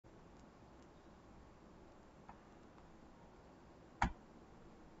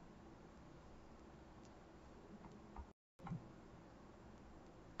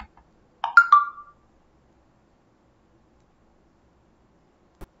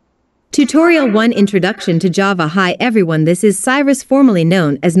Tutorial 1 Introduction to Java. Hi everyone, this is Cyrus, formerly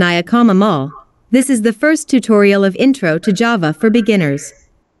known as Nayakama Mall. This is the first tutorial of Intro to Java for beginners.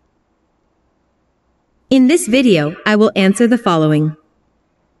 In this video, I will answer the following.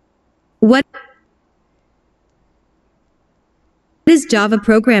 What is Java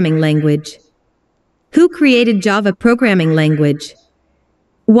programming language? Who created Java programming language?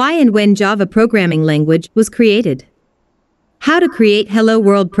 Why and when Java programming language was created? How to create Hello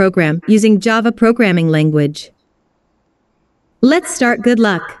World program using Java programming language. Let's start. Good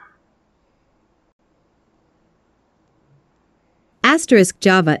luck.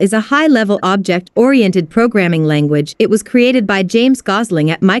 Java is a high-level object-oriented programming language. It was created by James Gosling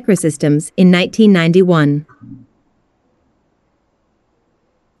at Microsystems in 1991.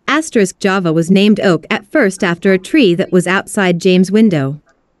 Java was named Oak at first after a tree that was outside James' window.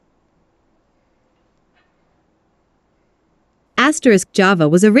 Java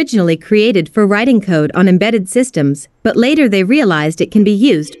was originally created for writing code on embedded systems, but later they realized it can be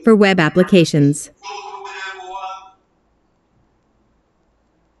used for web applications.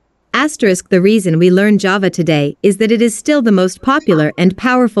 The reason we learn Java today is that it is still the most popular and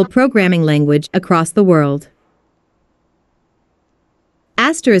powerful programming language across the world.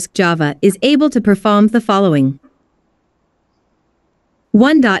 Java is able to perform the following.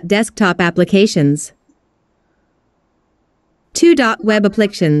 1. Desktop applications. 2. Web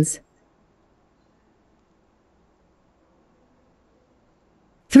applications.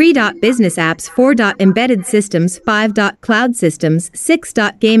 3. Business apps. 4. Embedded systems. 5. Cloud systems. 6.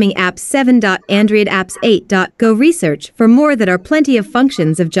 Gaming apps. 7. Android apps. 8. Go research for more. That are plenty of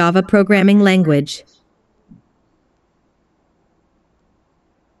functions of Java programming language.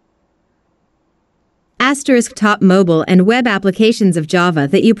 Top mobile and web applications of Java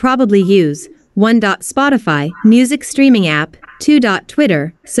that you probably use. 1. Spotify, music streaming app. 2.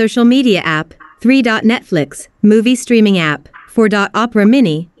 Twitter, social media app. 3. Netflix, movie streaming app. 4. Opera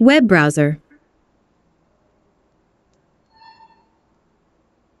Mini, web browser.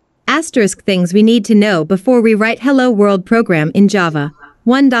 Things we need to know before we write Hello World program in Java.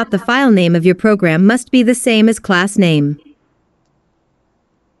 1. The file name of your program must be the same as class name.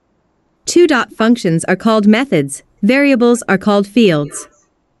 2. Functions are called methods, variables are called fields.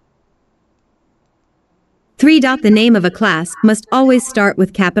 3. The name of a class must always start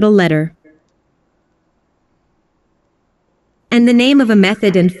with capital letter. And the name of a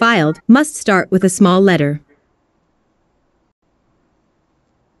method and file must start with a small letter.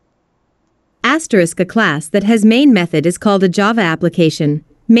 A class that has main method is called a Java application.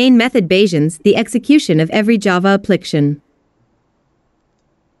 Main method begins the execution of every Java application.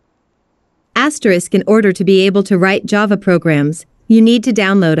 In order to be able to write Java programs, you need to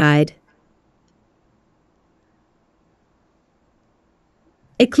download IDE.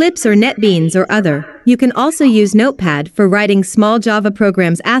 Eclipse or NetBeans or other. You can also use Notepad for writing small Java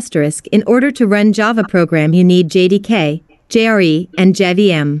programs. In order to run Java program you need JDK, JRE, and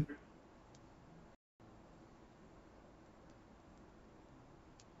JVM.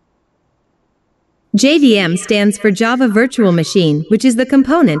 JVM stands for Java Virtual Machine, which is the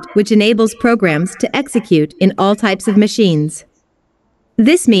component which enables programs to execute in all types of machines.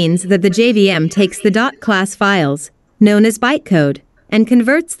 This means that the JVM takes the .class files, known as bytecode, and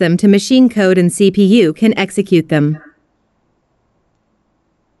converts them to machine code and CPU can execute them.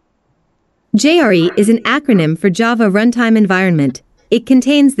 JRE is an acronym for Java Runtime Environment. It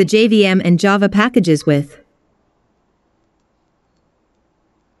contains the JVM and Java packages with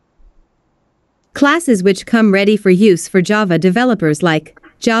classes which come ready for use for Java developers like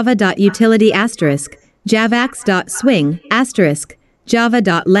java.utility*, javax.swing*,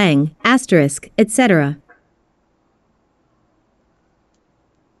 java.lang*, etc.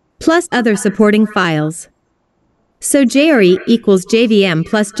 plus other supporting files. So JRE equals JVM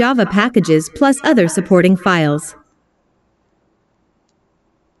plus Java packages plus other supporting files.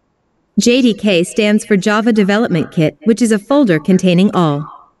 JDK stands for Java Development Kit, which is a folder containing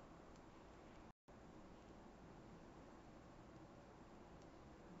all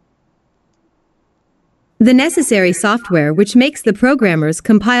the necessary software which makes the programmers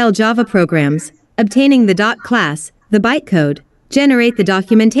compile Java programs, obtaining the .class, the bytecode, generate the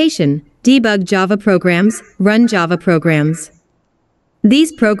documentation, debug Java programs, run Java programs.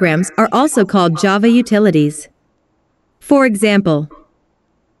 These programs are also called Java utilities. For example,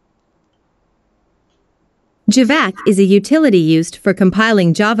 Javac is a utility used for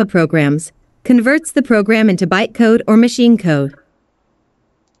compiling Java programs, converts the program into bytecode or machine code.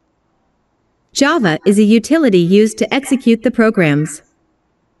 Java is a utility used to execute the programs.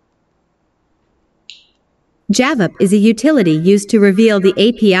 JavaUp is a utility used to reveal the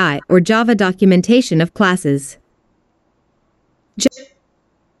API or Java documentation of classes.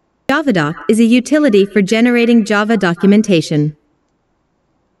 JavaDoc is a utility for generating Java documentation.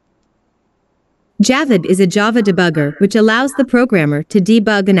 Javib is a Java debugger which allows the programmer to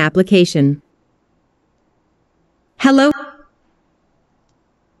debug an application. Hello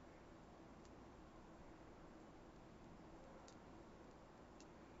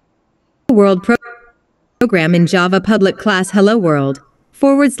World program in Java public class Hello World /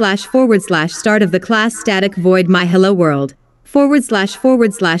 start of the class static void my Hello World /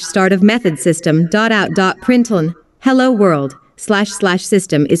 start of method system.out.println Hello World /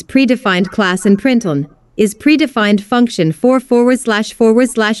 system is predefined class and println is predefined function for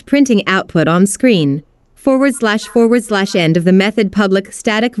 / printing output on screen / end of the method public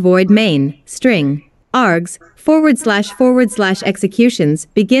static void main string args / executions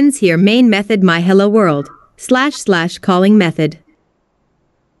begins here main method my hello world / calling method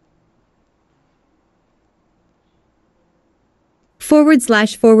 /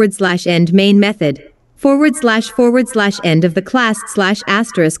 end main method / end of the class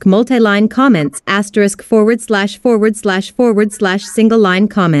 * multi-line comments * single line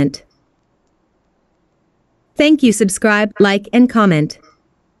comment. Thank you. Subscribe, like and comment.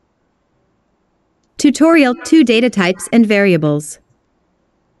 Tutorial 2 Data types and variables.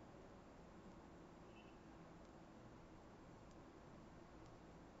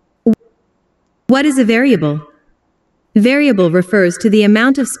 What is a variable? Variable refers to the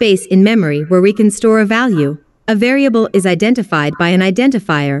amount of space in memory where we can store a value. A variable is identified by an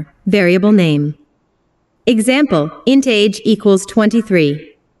identifier, variable name. Example, int age equals 23.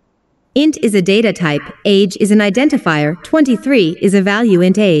 Int is a data type, age is an identifier, 23 is a value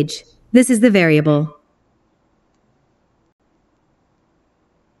int age. This is the variable.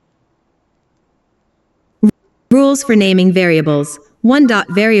 Rules for naming variables. 1.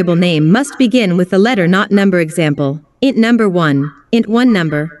 Variable name must begin with the letter not number. Example, int number 1, int 1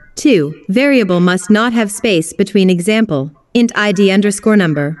 number. 2. Variable must not have space between. Example, int id underscore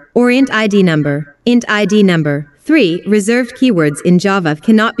number, or int id number, int id number. 3. Reserved keywords in Java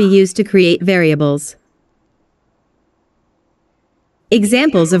cannot be used to create variables.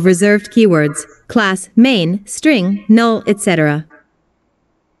 Examples of reserved keywords: class, main, string, null, etc.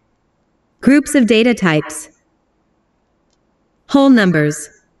 Groups of data types. Whole numbers.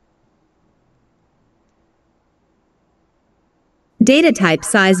 Data type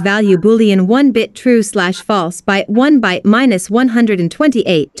size value Boolean 1 bit true / false byte 1 byte minus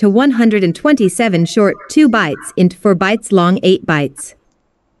 128 to 127 short 2 bytes int 4 bytes long 8 bytes.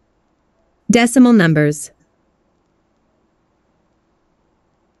 Decimal numbers.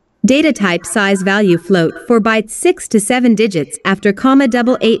 Data type size value float 4 bytes 6 to 7 digits after comma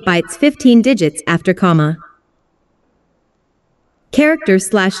double 8 bytes 15 digits after comma. Character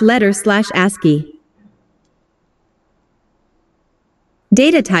 / letter / ASCII.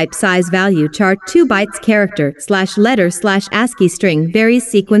 Data type size value char 2 bytes character / letter / ASCII string varies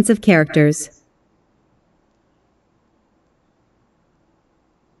sequence of characters.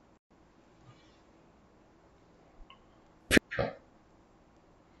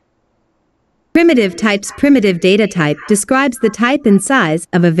 Primitive types. Primitive data type describes the type and size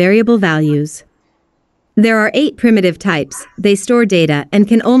of a variable values. There are 8 primitive types. They store data and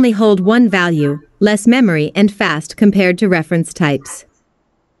can only hold one value, less memory and fast compared to reference types.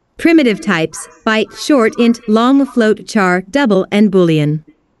 Primitive types: byte, short, int, long, float, char, double, and Boolean.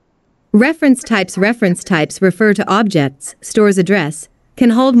 Reference types. Reference types refer to objects, stores address,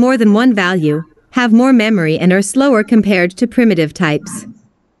 can hold more than one value, have more memory and are slower compared to primitive types.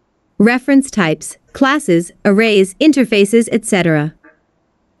 Reference types: classes, arrays, interfaces, etc.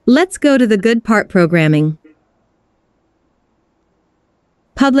 Let's go to the good part. Programming.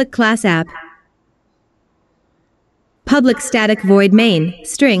 Public class app. Public static void main,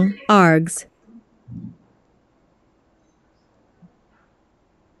 string, args.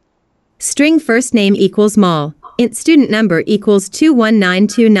 String first name equals mol, int student number equals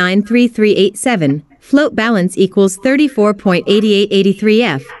 219293387, float balance equals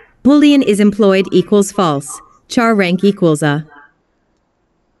 34.8883f, Boolean is employed equals false, char rank equals a.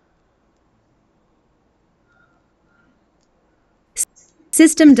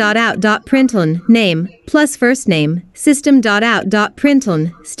 System.out.println name plus first name,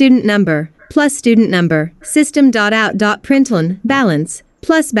 system.out.println student number plus student number, system.out.println balance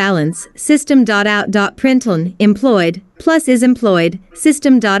plus balance, system.out.println employed plus is employed,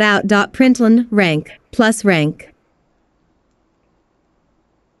 system.out.println rank plus rank.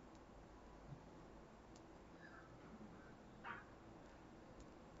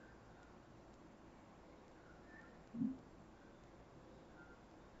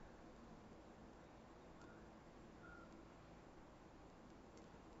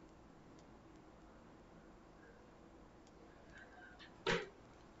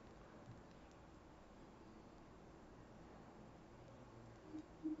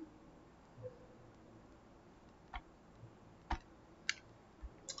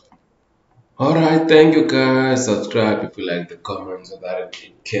 Alright, thank you guys. Subscribe if you like the comments so that it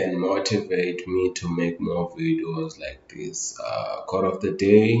can motivate me to make more videos like this. Quote of the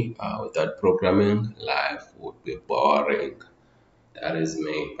day, without programming, life would be boring. That is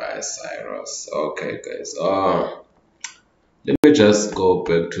made by Cyrus. Okay, guys. Let me just go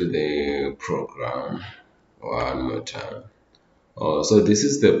back to the program one more time. So this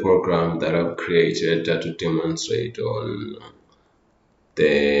is the program that I've created to demonstrate on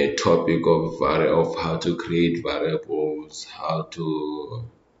the topic of how to create variables, how to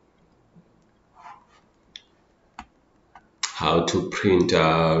print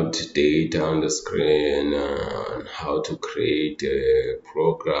out data on the screen, and how to create a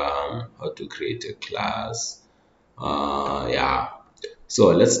program, how to create a class. Yeah.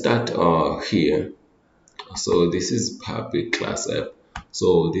 So let's start here. So this is public class app.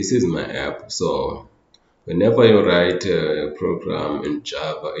 So this is my app. So whenever you write a program in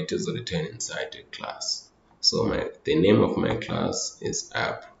Java, it is written inside a class. So the name of my class is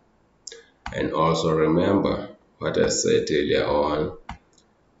app. And also remember what I said earlier on.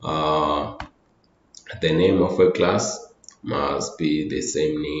 The name of a class must be the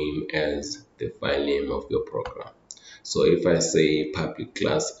same name as the file name of your program. So if I say public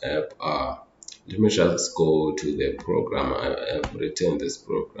class app, let me just go to the program. I've written this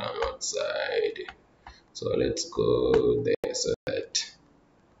program outside. So let's go there so that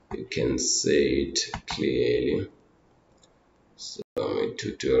you can see it clearly. So my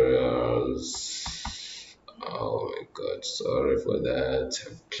tutorials. Oh my god, sorry for that.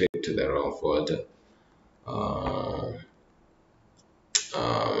 I've clicked to the wrong folder.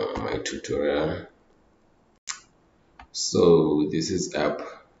 My tutorial. So this is app.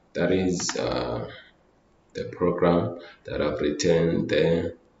 That is the program that I've written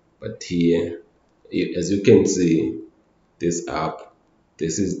there. But here, as you can see, this app,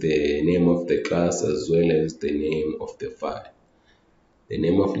 this is the name of the class as well as the name of the file. The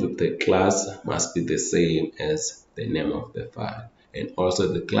name of the class must be the same as the name of the file. And also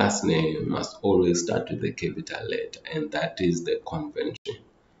the class name must always start with a capital letter, and that is the convention.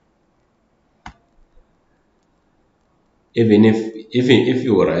 Even if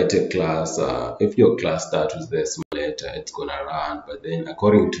you write a class, if your class starts with the small letter, it's gonna run. But then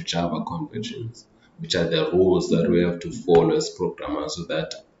according to Java conventions, which are the rules that we have to follow as programmers so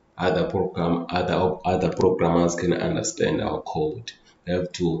that other programmers can understand our code, we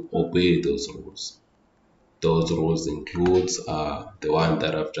have to obey those rules. Those rules includes the one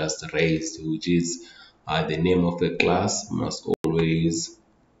that I've just raised, which is the name of a class must always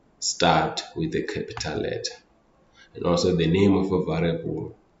start with a capital letter. And also the name of a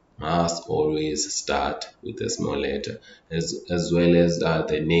variable must always start with a small letter, as well as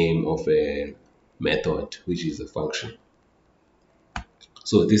the name of a method, which is a function.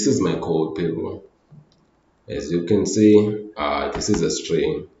 So this is my code people. As you can see, this is a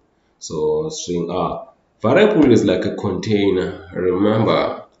string. So string variable is like a container.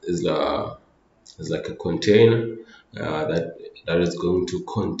 Remember, is like a container that is going to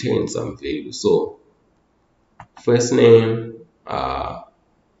contain some value. So first name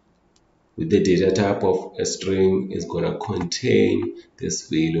with the data type of a string is going to contain this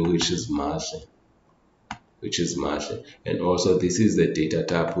value, which is margin, and also this is the data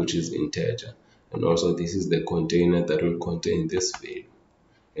type, which is integer, and also this is the container that will contain this value,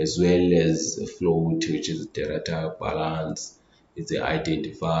 as well as a float, which is data type. Balance is the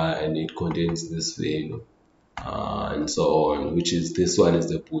identifier and it contains this value, and so on, which is this one is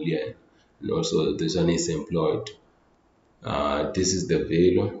the boolean, and also this one is employed. This is the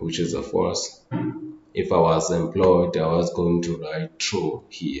value, which is a false. If I was employed, I was going to write true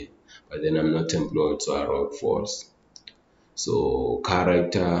here, but then I'm not employed, so I wrote false. So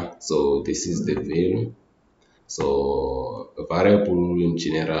character, so this is the value. So a variable in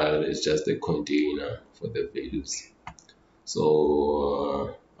general is just a container for the values.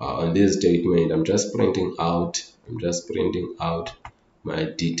 So on this statement, I'm just printing out my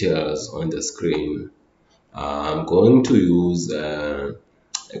details on the screen. I'm going to use a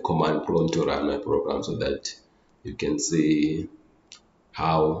command prompt to run my program so that you can see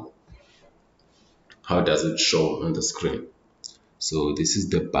how does it show on the screen. So this is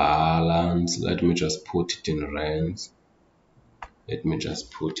the balance. Let me just put it in rands. Yeah, let me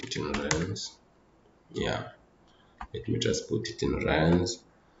just put it in rands.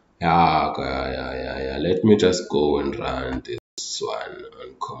 Yeah. Let me just go and run this one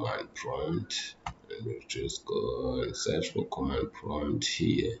on command prompt. Let me just go and search for command prompt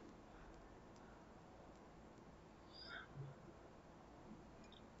here.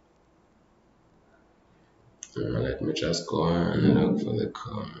 Let me just go and look for the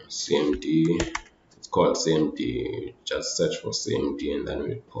CMD. It's called CMD. Just search for CMD and then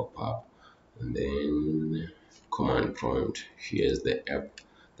it will pop up. And then command prompt. Here's the app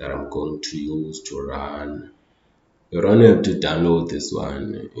that I'm going to use to run. You don't have to download this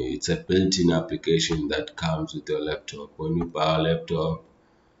one. It's a built-in application that comes with your laptop. When you buy a laptop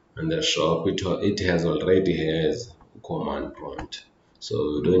in the shop, it already has command prompt, so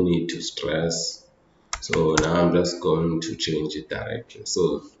you don't need to stress. So now I'm just going to change it directly.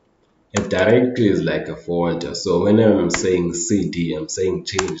 So a directory is like a folder. So when I'm saying cd, I'm saying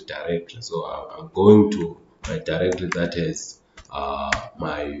change directly. So I'm going to my directory that has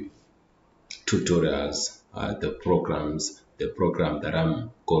my tutorials, the program that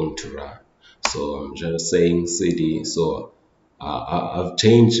I'm going to run. So I'm just saying cd. So I've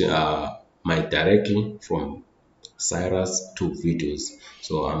changed my directory from Cyrus to videos.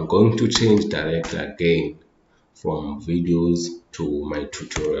 So I'm going to change directly again from videos to my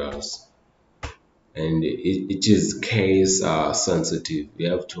tutorials. And it is case sensitive.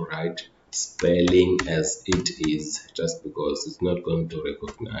 You have to write spelling as it is, just because it's not going to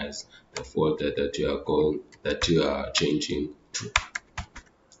recognize the folder that you are changing to.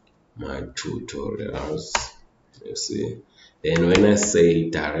 My tutorials, you see. Then when I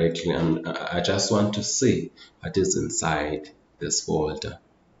say directly, I just want to see what is inside this folder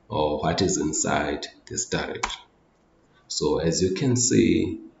or what is inside this directory. So as you can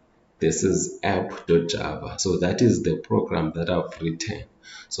see, this is app.java. So that is the program that I've written.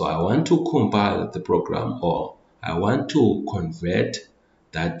 So I want to compile the program, or I want to convert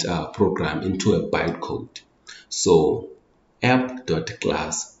that program into a bytecode. So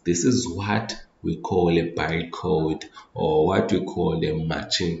app.class, this is what we call a bytecode, or what we call a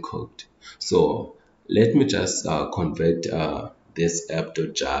matching code. So let me just convert this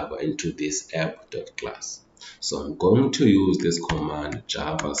app.java into this app.class. So I'm going to use this command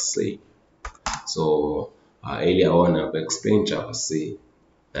javac. So earlier on I've explained javac,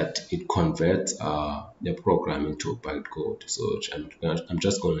 that it converts the program into bytecode. So I'm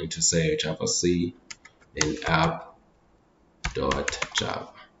just going to say javac, then app.java.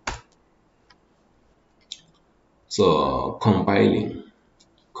 So compiling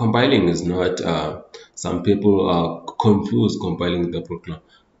is not, some people are confused compiling the program.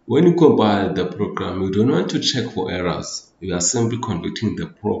 When you compile the program, you don't want to check for errors. You are simply converting the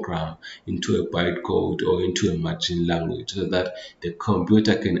program into a bytecode or into a machine language, so that the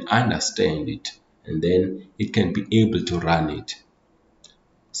computer can understand it and then it can be able to run it.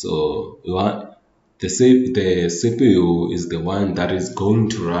 So the CPU is the one that is going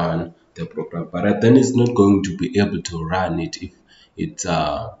to run the program, but then it's not going to be able to run it if it's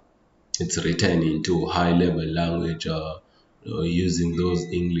written into high level language, using those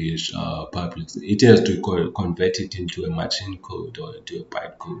English publics. It has to convert it into a machine code or into a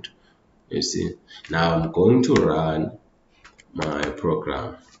bytecode. You see, now I'm going to run my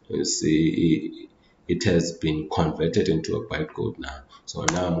program. You see, it has been converted into a bytecode now. So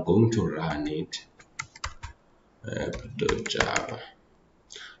now I'm going to run it. Java.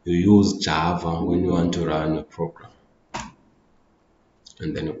 You use Java when you want to run a program,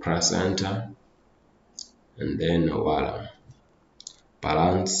 and then you press enter, and then voila,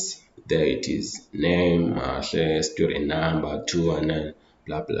 balance. There it is, name, student number 2, and then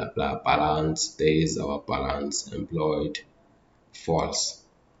blah blah blah. Balance, there is our balance. Employed, false.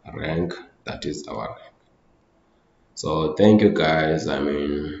 Rank, that is our rank. So thank you guys.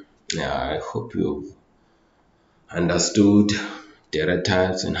 I hope you've understood data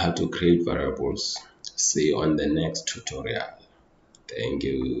types and how to create variables. See you on the next tutorial. Thank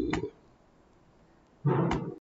you.